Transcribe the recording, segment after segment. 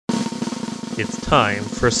It's time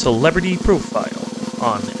for Celebrity Profile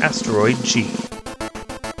on Asteroid G.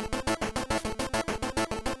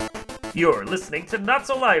 You're listening to Not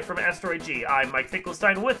So Live from Asteroid G. I'm Mike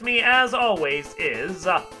Finkelstein. With me, as always, is...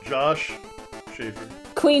 Josh Schaefer.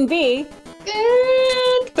 Queen Bee.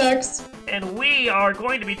 And Bex. And we are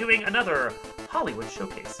going to be doing another Hollywood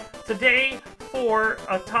showcase. Today, for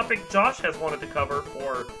a topic Josh has wanted to cover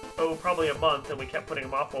for, probably a month, and we kept putting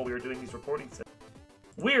him off while we were doing these recording sessions.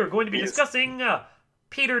 We are going to be discussing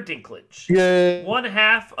Peter Dinklage. Yay! One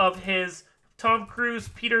half of his Tom Cruise,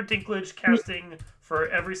 Peter Dinklage casting for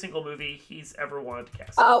every single movie he's ever wanted to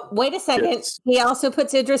cast. Wait a second. Yes. He also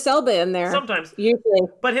puts Idris Elba in there. Sometimes. Usually.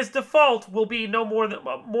 But his default will be no more than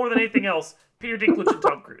anything else, Peter Dinklage and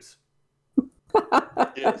Tom Cruise.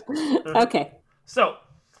 Yes. Okay. So,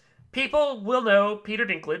 people will know Peter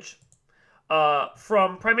Dinklage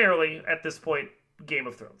from primarily, at this point, Game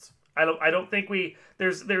of Thrones. I don't think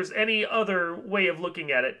there's any other way of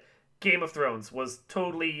looking at it. Game of Thrones was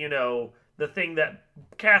totally, the thing that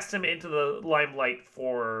cast him into the limelight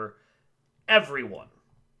for everyone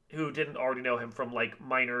who didn't already know him from like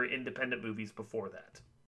minor independent movies before that.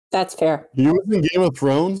 That's fair. He was in Game of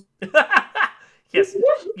Thrones?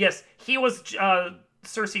 Yes, he was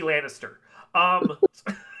Cersei Lannister.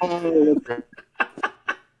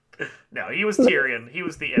 No, he was Tyrion. He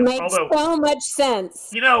was the imp. Makes so much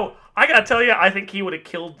sense. I gotta tell you, I think he would have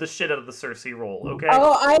killed the shit out of the Cersei role. Okay.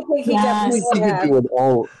 Oh, I think he definitely He could do it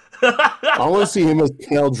all. I want to see him as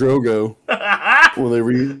Khal Drogo when they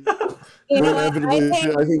read. You know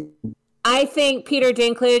what? I think Peter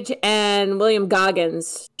Dinklage and William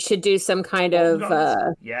Goggins should do some kind of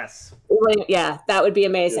yes. Yeah, that would be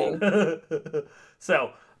amazing.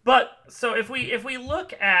 So if we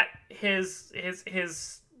look at his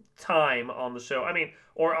time on the show,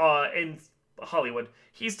 or in Hollywood,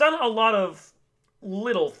 he's done a lot of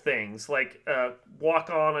little things like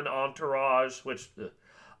Walk On and Entourage, which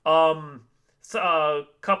a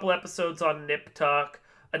couple episodes on Nip Tuck,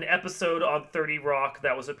 an episode on 30 Rock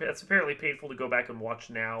that's apparently painful to go back and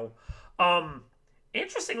watch now.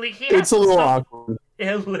 Interestingly, It's a little awkward.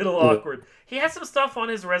 A little awkward. He has some stuff on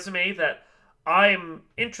his resume that I'm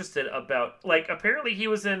interested about. Like, apparently he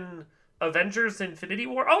was in Avengers Infinity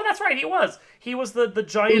War. Oh, that's right, he was. He was the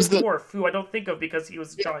giant dwarf who I don't think of because he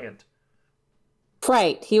was giant.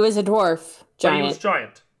 Right, he was a dwarf giant. But he was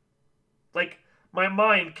giant. Like, my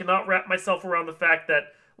mind cannot wrap myself around the fact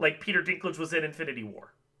that, like, Peter Dinklage was in Infinity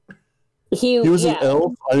War. He was an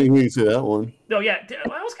elf? I didn't hear you say that one. No, yeah,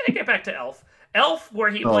 I was going to get back to Elf. Elf,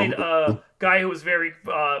 where he played a guy who was very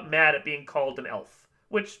mad at being called an elf.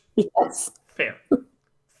 Which, yes. Fair.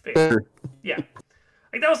 Yeah.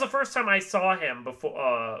 Like, that was the first time I saw him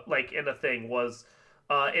before, like, in a thing, was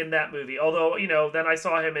in that movie. Although, then I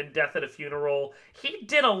saw him in Death at a Funeral. He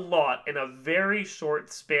did a lot in a very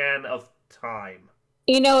short span of time.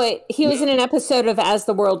 He was in an episode of As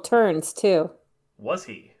the World Turns, too. Was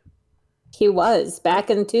he? He was, back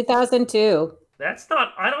in 2002. That's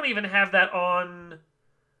not... I don't even have that on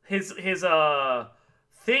his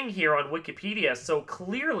thing here on Wikipedia, so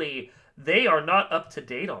clearly they are not up to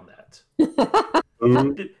date on that.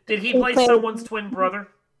 Did he play someone's twin brother?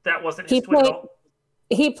 That wasn't his twin at all?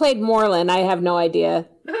 He played Moreland. I have no idea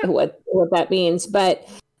what that means. But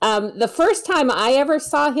the first time I ever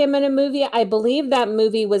saw him in a movie, I believe that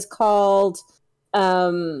movie was called...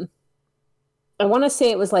 I want to say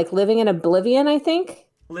it was like Living in Oblivion, I think.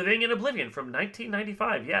 Living in Oblivion from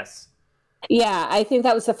 1995, yes. Yeah, I think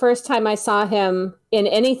that was the first time I saw him in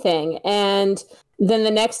anything. And then the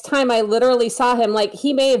next time I literally saw him, like,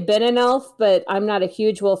 he may have been an elf, but I'm not a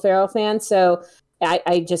huge Will Ferrell fan, so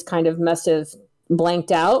I just kind of must have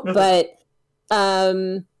blanked out. But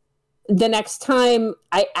the next time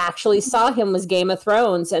I actually saw him was Game of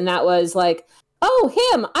Thrones, and that was like,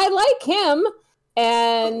 oh, him! I like him!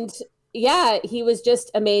 And... yeah, he was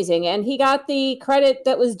just amazing, and he got the credit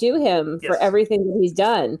that was due him for everything that he's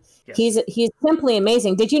done. Yes. He's simply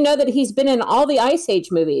amazing. Did you know that he's been in all the Ice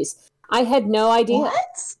Age movies? I had no idea.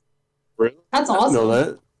 What? Really? That's awesome. I didn't know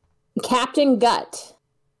that. Captain Gut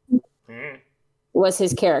was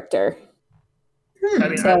his character. I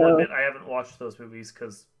will admit I haven't watched those movies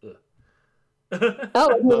because... he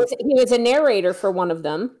was a narrator for one of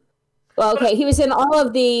them. Well, okay, he was in all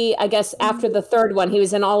of the, I guess, after the third one, he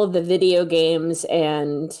was in all of the video games,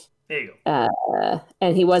 and there you go.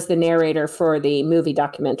 And he was the narrator for the movie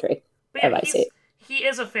documentary. Yeah, he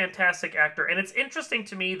is a fantastic actor, and it's interesting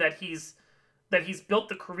to me that he's built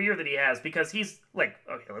the career that he has, because he's, like,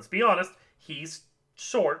 okay, let's be honest, he's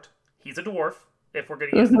short, he's a dwarf, if we're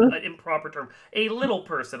going to use an improper term. A little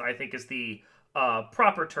person, I think, is the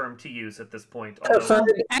proper term to use at this point.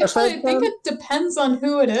 Actually, I think it depends on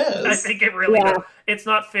who it is. I think it really does. It's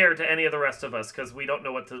not fair to any of the rest of us because we don't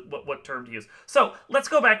know what term to use. So let's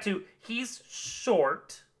go back to he's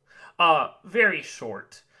short, very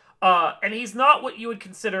short, and he's not what you would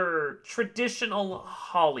consider traditional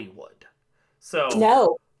Hollywood. So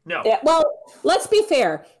No. Yeah, well, let's be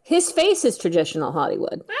fair. His face is traditional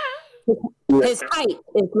Hollywood. His height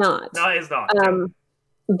is not. No, it's not.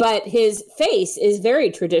 But his face is very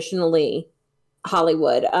traditionally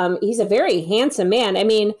Hollywood. He's a very handsome man. I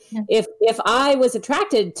mean, if I was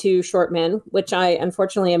attracted to short men, which I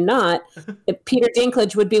unfortunately am not, Peter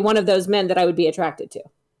Dinklage would be one of those men that I would be attracted to.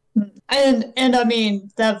 And I mean,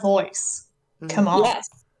 that voice. Come on.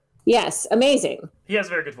 Yes, amazing. He has a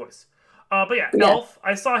very good voice. But yeah, Elf.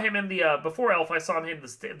 I saw him in the before Elf. I saw him in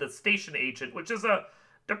the Station Agent, which is a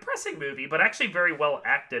depressing movie, but actually very well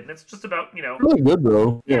acted. And it's just about really good,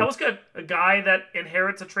 bro. Yeah, it was good. A guy that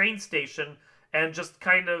inherits a train station and just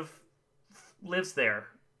kind of lives there.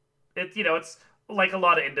 It's like a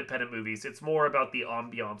lot of independent movies. It's more about the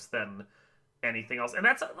ambiance than anything else, and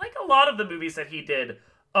that's like a lot of the movies that he did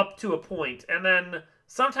up to a point. And then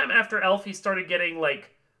sometime after Elf, he started getting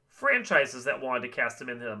like franchises that wanted to cast him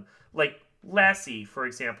in them. Like Lassie, for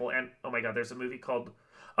example, and oh my god, there's a movie called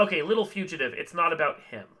Little Fugitive. It's not about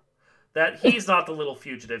him. That he's not the little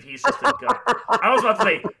fugitive. He's just a guy. I was about to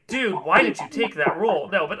say, dude, why did you take that role?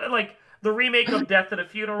 No, but like the remake of Death at a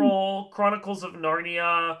Funeral, Chronicles of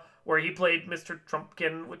Narnia, where he played Mr.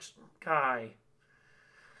 Trumpkin, which guy.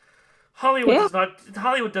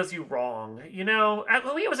 Hollywood does you wrong. He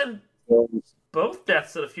was in both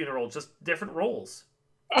Deaths at a Funeral, just different roles.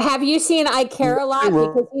 Have you seen I Care a Lot?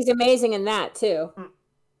 Because he's amazing in that, too.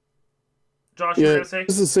 Josh, you were going to say?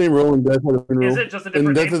 It's the same role in Death at the Funeral. Is it just a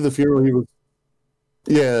different name? In Death at the Funeral, he was...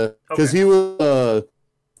 Yeah, because he was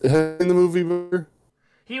in the movie...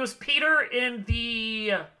 He was Peter in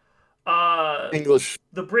the... English.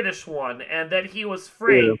 The British one, and then he was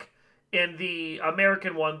Frank in the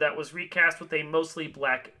American one that was recast with a mostly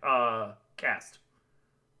black cast.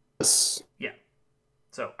 Yes. Yeah.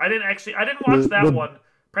 So, I didn't watch that one...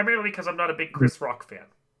 Primarily because I'm not a big Chris Rock fan.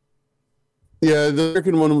 Yeah, the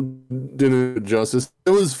American one didn't do justice.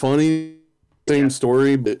 It was funny, same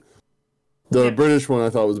story, but the British one I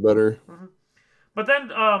thought was better. Mm-hmm. But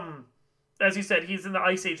then, as you said, he's in the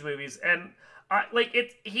Ice Age movies, and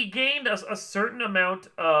he gained a certain amount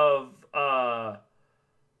of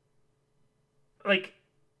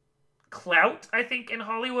clout, I think, in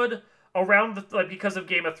Hollywood around because of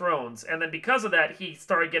Game of Thrones, and then because of that, he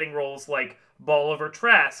started getting roles like Bolivar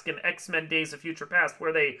Trask and X-Men Days of Future Past,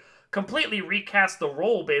 where they completely recast the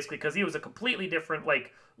role, basically, because he was a completely different,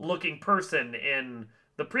 looking person in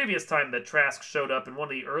the previous time that Trask showed up in one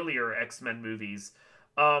of the earlier X-Men movies.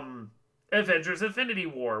 Avengers Infinity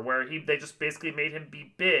War, where they just basically made him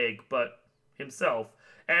be big, but himself.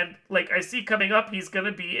 And, I see coming up, he's going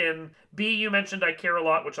to be in B, you mentioned I Care a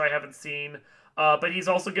Lot, which I haven't seen, but he's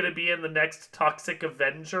also going to be in the next Toxic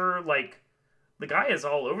Avenger. The guy is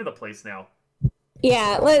all over the place now.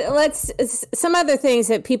 Yeah, let's some other things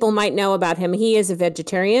that people might know about him. He is a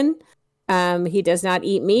vegetarian. He does not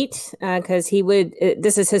eat meat because he would.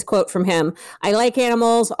 This is his quote from him: "I like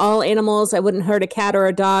animals, all animals. I wouldn't hurt a cat or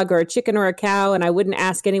a dog or a chicken or a cow, and I wouldn't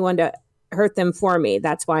ask anyone to hurt them for me.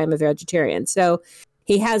 That's why I'm a vegetarian." So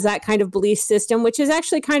he has that kind of belief system, which is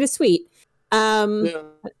actually kind of sweet. I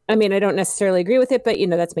mean, I don't necessarily agree with it, but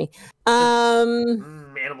that's me.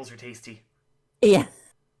 Animals are tasty. Yeah.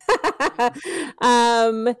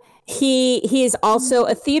 He is also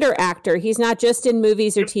a theater actor. He's not just in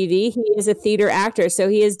movies or TV. He is a theater actor, so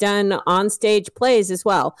he has done on-stage plays as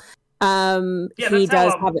well. He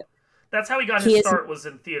does have it. That's how he got his start, was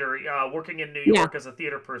in theater, working in New York as a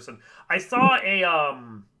theater person. I saw a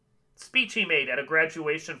speech he made at a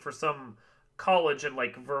graduation for some college in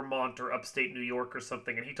Vermont or upstate New York or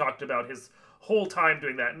something, and he talked about his whole time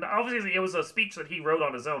doing that. And obviously it was a speech that he wrote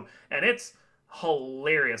on his own, and it's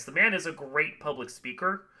hilarious. The man is a great public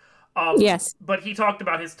speaker. Yes. But he talked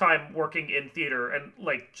about his time working in theater and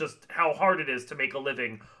just how hard it is to make a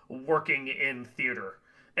living working in theater.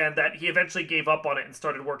 And that he eventually gave up on it and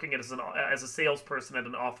started working as a salesperson at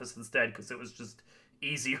an office instead because it was just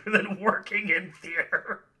easier than working in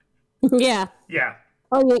theater. Yeah. Yeah.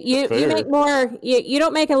 Oh, you make more. You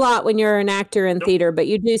don't make a lot when you're an actor in theater, but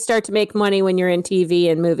you do start to make money when you're in TV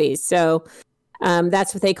and movies. So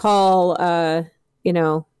that's what they call,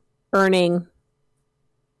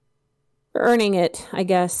 earning it, I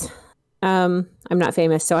guess. I'm not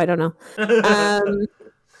famous, so I don't know.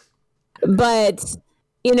 But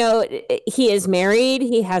you know, he is married.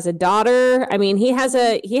 He has a daughter. I mean, he has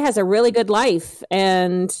a really good life.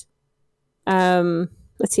 And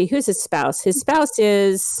let's see, who's his spouse? His spouse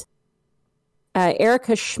is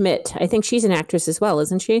Erica Schmidt. I think she's an actress as well,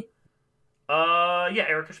 isn't she? Yeah,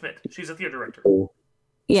 Erica Schmidt. She's a theater director.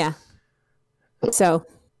 Yeah. So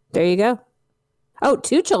there you go. Oh,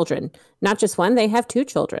 2 children, not just one. They have 2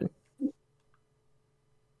 children.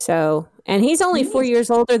 So, and he's only 4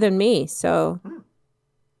 years older than me. So,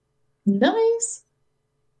 Nice.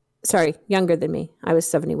 sorry, younger than me. I was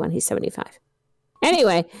 71. He's 75.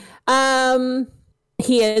 Anyway,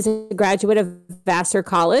 he is a graduate of Vassar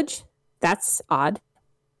College. That's odd.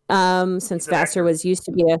 Since Vassar used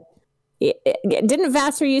to be didn't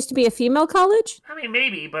Vassar used to be a female college? I mean,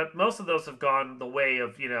 maybe, but most of those have gone the way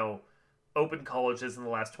of, open colleges in the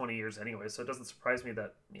last 20 years anyway, so it doesn't surprise me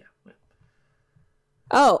that, yeah.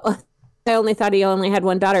 Oh, I only thought he only had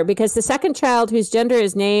one daughter, because the second child, whose gender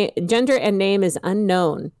and name is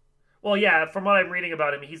unknown. Well, yeah, from what I'm reading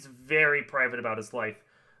about him, he's very private about his life.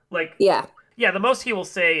 Like, yeah, the most he will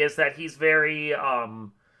say is that he's very,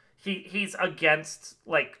 he's against,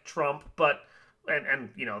 like, Trump, but, and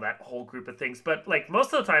that whole group of things, but, like,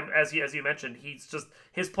 most of the time, as you mentioned, he's just,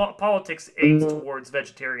 his politics aims towards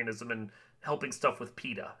vegetarianism and helping stuff with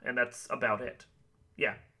PETA, and that's about it.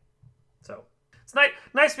 Yeah. So, it's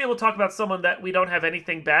nice to be able to talk about someone that we don't have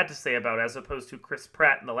anything bad to say about, as opposed to Chris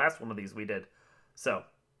Pratt in the last one of these we did. So,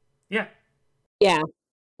 yeah. Yeah.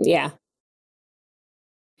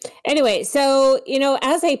 Anyway, so,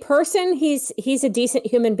 as a person, he's a decent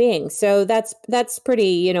human being. So that's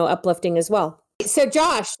pretty, uplifting as well. So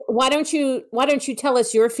Josh, why don't you tell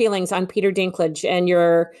us your feelings on Peter Dinklage and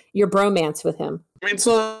your bromance with him? I mean,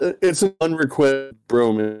 it's an unrequited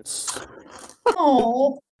bromance.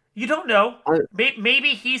 Oh. You don't know. Maybe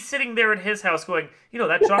he's sitting there at his house going,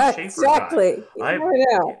 that Josh Schaefer exactly. guy.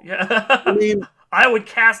 Yeah. I mean, I would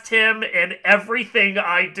cast him in everything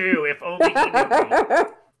I do if only he knew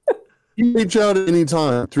me. You reach out at any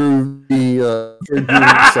time through the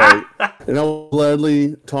site, and I'll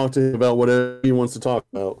gladly talk to him about whatever he wants to talk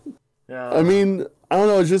about. I mean, I don't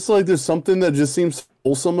know. It's just like there's something that just seems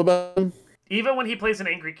wholesome about him. Even when he plays an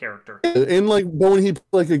angry character. And but when he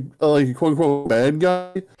plays like a quote unquote bad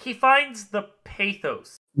guy, he finds the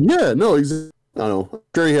pathos. Yeah, no, exactly. I don't know. I'm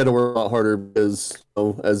sure he had to work a lot harder because,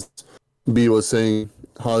 as B was saying,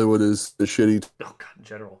 Hollywood is shitty. Oh God, in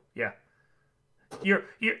general, yeah.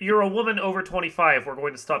 You're a woman over 25. We're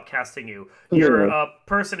going to stop casting you. You're a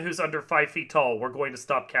person who's under 5 feet tall. We're going to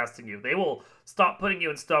stop casting you. They will stop putting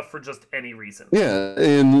you in stuff for just any reason. Yeah,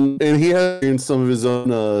 and he has some of his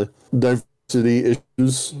own diversity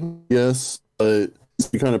issues, yes, but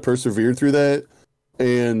he kind of persevered through that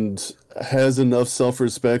and has enough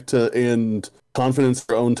self-respect and confidence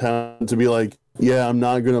in her own talent to be like, yeah, I'm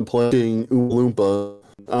not gonna play Oompa Loompa.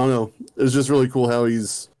 I don't know. It's just really cool how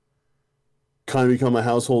he's kind of become a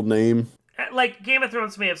household name. Like, Game of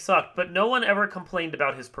Thrones may have sucked, but no one ever complained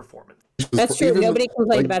about his performance. That's true. Nobody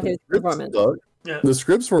complained about his performance. Yeah. The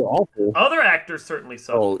scripts were awful. Other actors certainly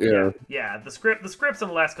sucked. Oh, yeah. Yeah, the scripts in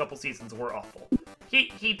the last couple seasons were awful.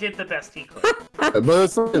 He did the best he could. But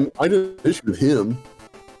that's not him. I did an issue with him.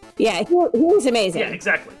 Yeah, he was amazing. Yeah,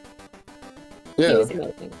 exactly. Yeah. He was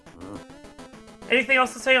amazing. Anything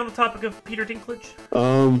else to say on the topic of Peter Dinklage?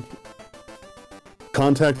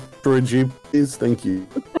 Contact Asteroid G, please. Thank you.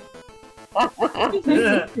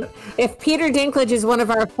 If Peter Dinklage is one of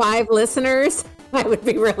our 5 listeners, I would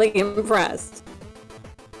be really impressed.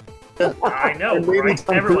 I know, right?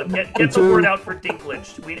 Everyone, get the word out for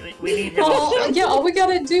Dinklage. We need him. Yeah, all we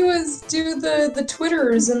gotta do is do the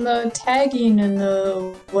Twitters and the tagging and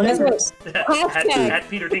the whatever. at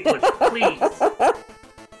Peter Dinklage,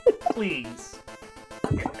 please.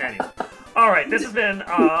 Anyway. All right, this has been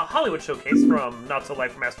Hollywood Showcase from Not So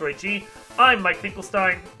Live from Asteroid G. I'm Mike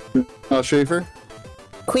Finkelstein. Schaefer.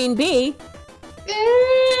 Queen Bee.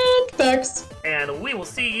 And Bex. And we will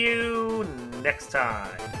see you next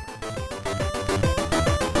time.